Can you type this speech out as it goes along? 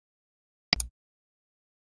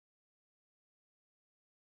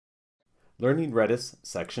Learning Redis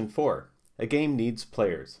Section 4. A game needs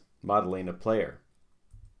players. Modeling a player.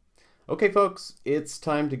 Okay folks, it's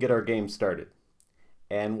time to get our game started.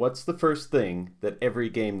 And what's the first thing that every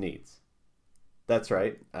game needs? That's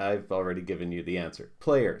right, I've already given you the answer.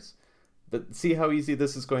 Players. But see how easy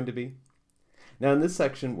this is going to be? Now in this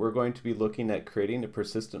section we're going to be looking at creating a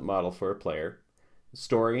persistent model for a player,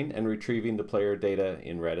 storing and retrieving the player data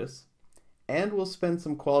in Redis, and we'll spend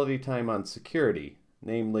some quality time on security,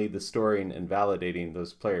 namely the storing and validating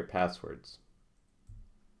those player passwords.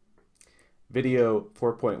 Video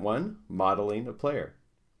 4.1, Modeling a Player.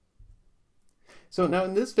 So now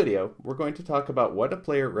in this video, we're going to talk about what a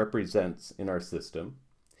player represents in our system,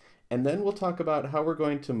 and then we'll talk about how we're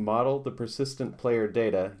going to model the persistent player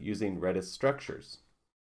data using Redis structures.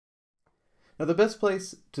 Now the best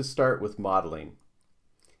place to start with modeling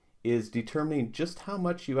is determining just how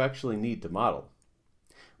much you actually need to model.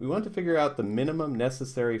 We want to figure out the minimum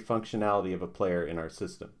necessary functionality of a player in our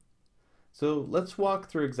system. So let's walk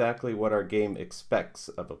through exactly what our game expects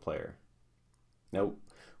of a player. Now,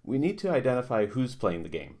 we need to identify who's playing the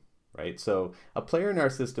game, right? So a player in our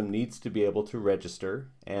system needs to be able to register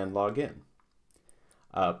and log in.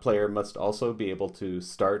 A player must also be able to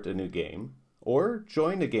start a new game or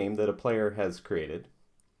join a game that a player has created.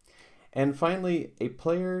 And finally, a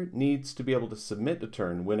player needs to be able to submit a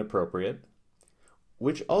turn when appropriate,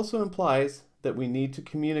 which also implies that we need to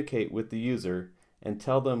communicate with the user and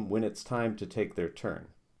tell them when it's time to take their turn.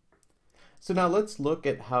 So now let's look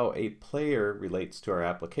at how a player relates to our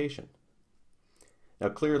application. Now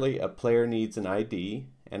clearly a player needs an ID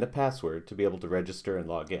and a password to be able to register and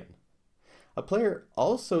log in. A player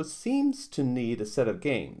also seems to need a set of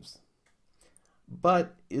games.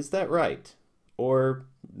 But is that right? Or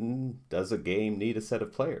does a game need a set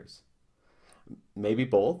of players? Maybe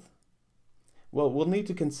both? Well, we'll need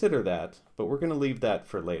to consider that, but we're going to leave that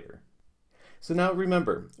for later. So now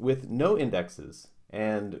remember, with no indexes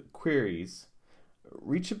and queries,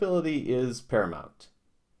 reachability is paramount.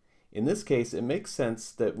 In this case, it makes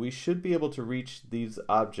sense that we should be able to reach these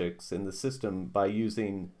objects in the system by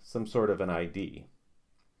using some sort of an ID.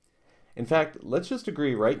 In fact, let's just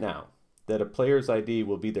agree right now that a player's ID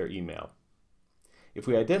will be their email. If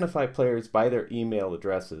we identify players by their email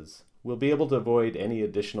addresses, we'll be able to avoid any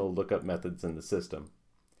additional lookup methods in the system.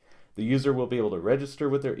 The user will be able to register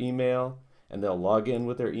with their email, and they'll log in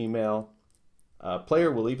with their email. A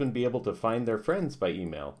player will even be able to find their friends by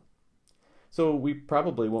email. So we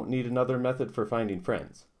probably won't need another method for finding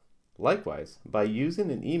friends. Likewise, by using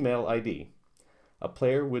an email ID, a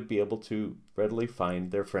player would be able to readily find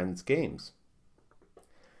their friends' games.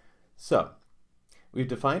 So, we've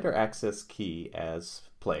defined our access key as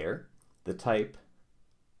player, the type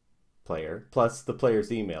player, plus the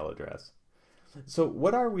player's email address. So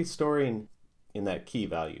what are we storing in that key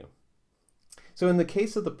value? So in the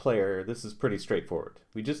case of the player, this is pretty straightforward.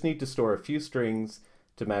 We just need to store a few strings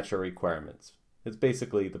to match our requirements. It's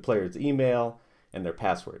basically the player's email and their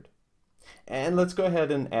password. And let's go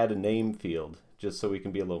ahead and add a name field just so we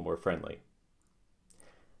can be a little more friendly.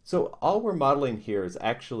 So all we're modeling here is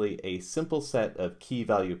actually a simple set of key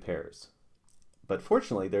value pairs. But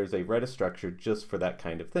fortunately, there's a Redis structure just for that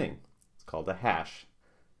kind of thing. It's called a hash.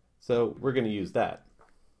 So we're going to use that.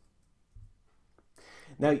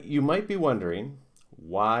 Now you might be wondering,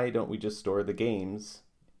 why don't we just store the games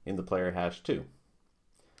in the player hash too?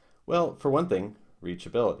 Well, for one thing,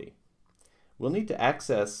 reachability. We'll need to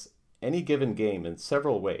access any given game in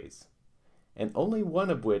several ways, and only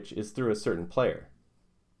one of which is through a certain player.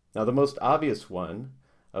 Now the most obvious one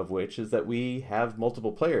of which is that we have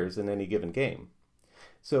multiple players in any given game.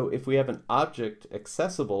 So if we have an object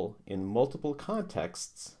accessible in multiple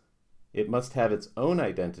contexts, it must have its own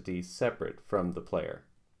identity separate from the player.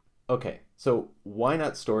 Okay, so why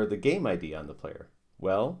not store the game ID on the player?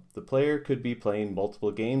 Well, the player could be playing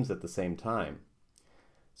multiple games at the same time.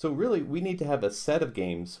 So really, we need to have a set of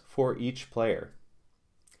games for each player.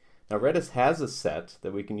 Now Redis has a set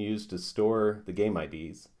that we can use to store the game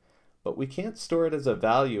IDs, but we can't store it as a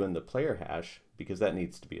value in the player hash because that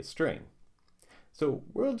needs to be a string. So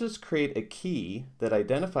we'll just create a key that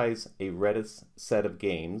identifies a Redis set of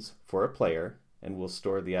games for a player, and we'll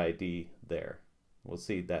store the ID there. We'll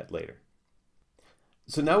see that later.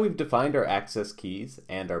 So now we've defined our access keys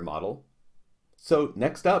and our model. So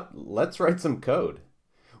next up, let's write some code.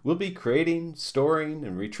 We'll be creating, storing,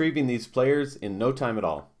 and retrieving these players in no time at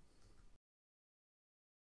all.